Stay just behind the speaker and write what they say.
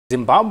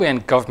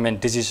Zimbabwean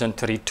government decision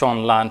to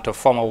return land to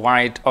former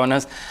white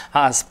owners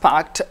has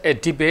sparked a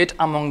debate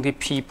among the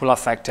people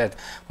affected.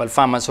 While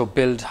farmers who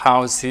build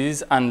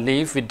houses and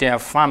live with their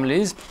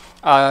families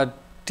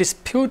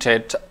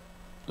disputed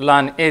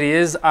land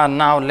areas are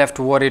now left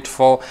worried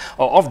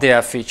of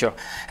their future.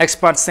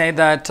 Experts say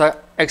that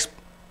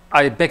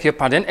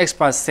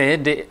experts say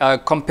the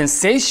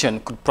compensation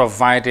could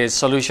provide a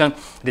solution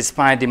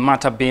despite the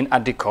matter being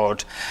at the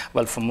court.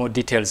 Well, for more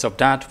details of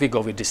that, we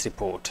go with this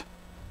report.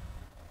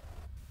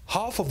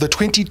 Half of the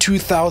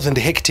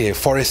 22,000-hectare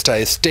Forester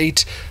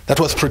estate that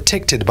was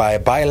protected by a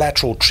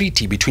bilateral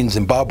treaty between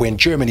Zimbabwe and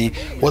Germany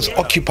was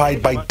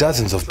occupied by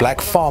dozens of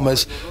black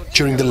farmers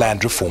during the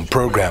land reform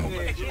program.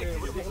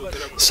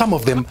 Some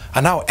of them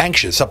are now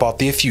anxious about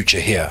their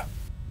future here.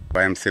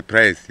 I am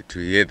surprised to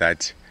hear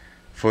that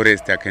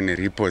Forester can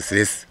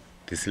repossess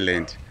this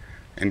land.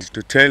 And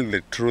to tell the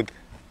truth,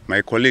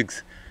 my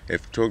colleagues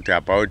have talked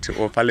about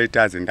offer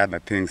letters and other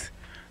things,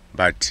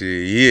 but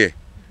here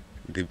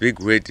the big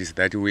word is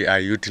that we are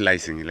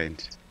utilizing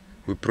land.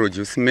 We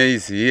produce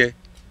maize here,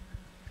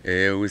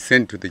 we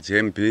send to the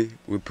GMB,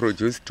 we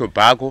produce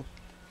tobacco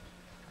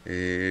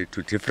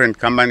to different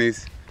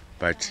companies,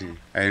 but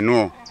I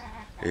know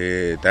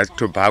that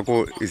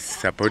tobacco is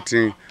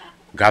supporting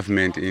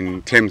government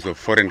in terms of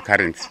foreign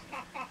currency,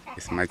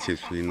 as much as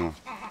we know.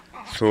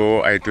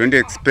 So I don't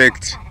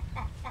expect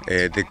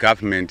the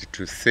government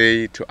to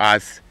say to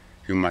us,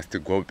 you must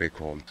go back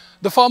home.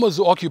 The farmers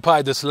who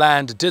occupied this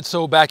land did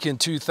so back in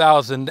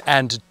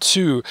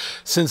 2002.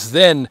 Since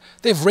then,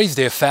 they've raised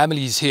their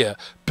families here,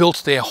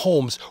 built their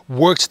homes,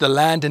 worked the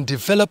land and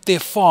developed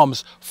their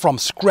farms from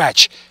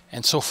scratch.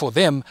 And so for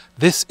them,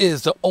 this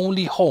is the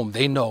only home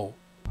they know.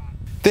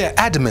 They're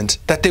adamant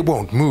that they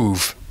won't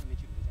move.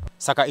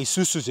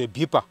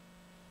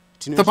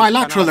 The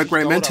bilateral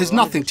agreement has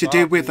nothing to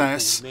do with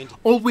us.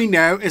 All we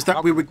know is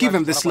that we were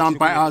given this land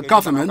by our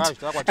government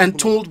and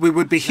told we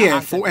would be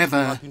here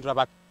forever.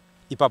 The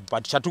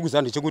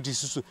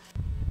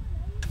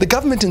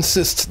government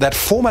insists that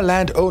former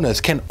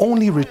landowners can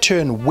only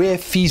return where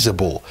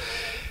feasible.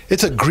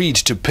 It's agreed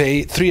to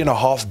pay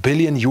 $3.5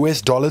 billion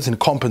in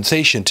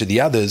compensation to the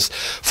others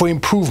for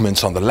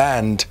improvements on the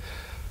land.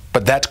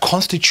 But that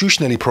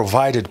constitutionally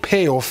provided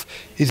payoff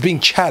is being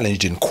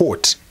challenged in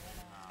court.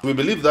 We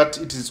believe that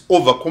it is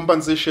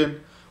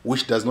overcompensation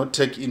which does not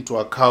take into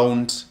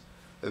account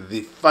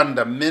the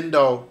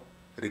fundamental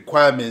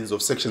requirements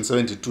of Section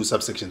 72,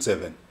 subsection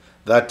 7,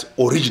 that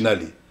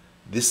originally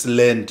this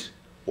land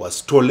was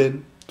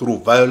stolen through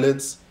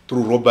violence,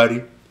 through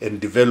robbery, and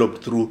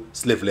developed through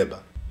slave labor.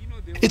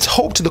 It's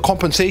hoped the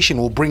compensation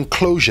will bring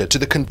closure to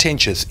the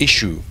contentious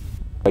issue.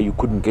 You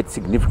couldn't get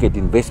significant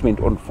investment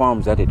on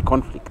farms that had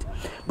conflict.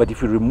 But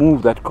if you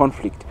remove that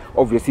conflict,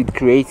 obviously it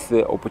creates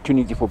the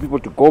opportunity for people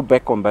to go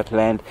back on that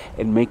land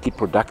and make it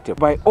productive.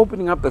 By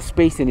opening up the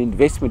space and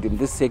investment in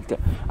this sector,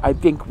 I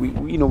think we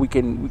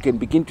can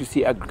begin to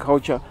see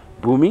agriculture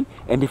booming.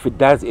 And if it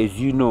does, as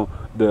you know,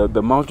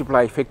 the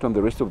multiplier effect on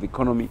the rest of the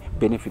economy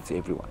benefits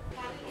everyone.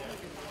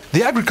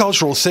 The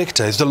agricultural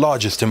sector is the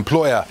largest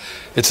employer.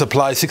 It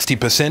supplies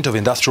 60% of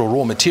industrial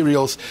raw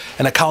materials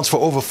and accounts for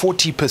over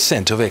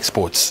 40% of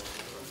exports.